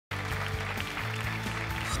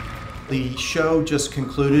The show just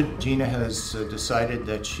concluded. Gina has decided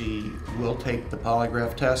that she will take the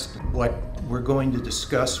polygraph test. What we're going to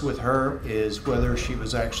discuss with her is whether she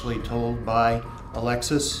was actually told by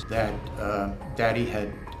Alexis that Daddy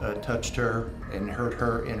had touched her and hurt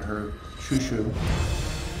her in her shoo-shoo.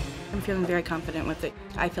 I'm feeling very confident with it.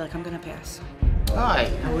 I feel like I'm gonna pass.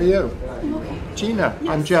 Hi, how are you? Gina, yes.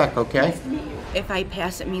 I'm Jack, okay? If I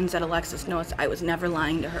pass, it means that Alexis knows I was never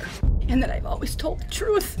lying to her and that I've always told the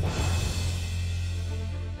truth.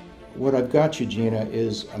 What I've got you, Gina,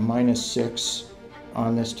 is a -6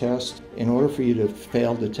 on this test. In order for you to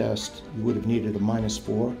fail the test, you would have needed a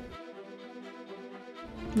 -4.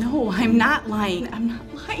 No, I'm not lying. I'm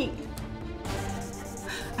not lying.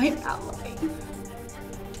 I'm not lying.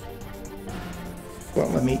 Well,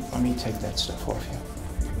 let me take that stuff off you.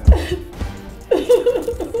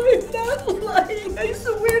 I'm not lying. I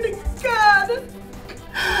swear to God.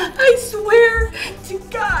 I swear to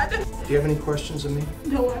God. Do you have any questions of me?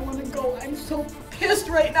 No, I want to go. I'm so pissed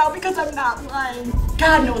right now because I'm not lying.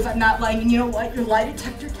 God knows I'm not lying. And you know what? Your lie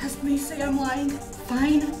detector test may say I'm lying.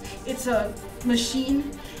 Fine. It's a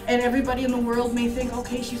machine. And everybody in the world may think,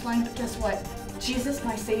 okay, she's lying. But guess what? Jesus,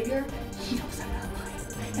 my Savior, He knows I'm not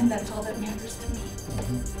lying. And that's all that matters to me.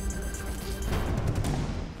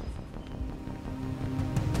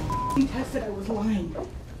 He tested I was lying.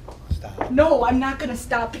 Stop. No, I'm not gonna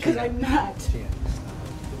stop because I'm not.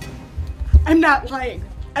 I'm not lying.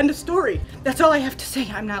 End of story. That's all I have to say.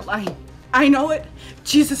 I'm not lying. I know it.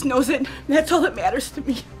 Jesus knows it. That's all that matters to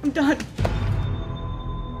me. I'm done.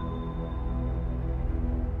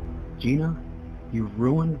 Gina, you've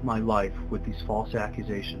ruined my life with these false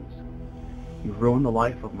accusations. You've ruined the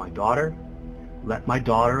life of my daughter. Let my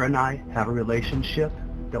daughter and I have a relationship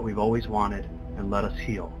that we've always wanted and let us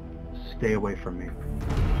heal. Stay away from me.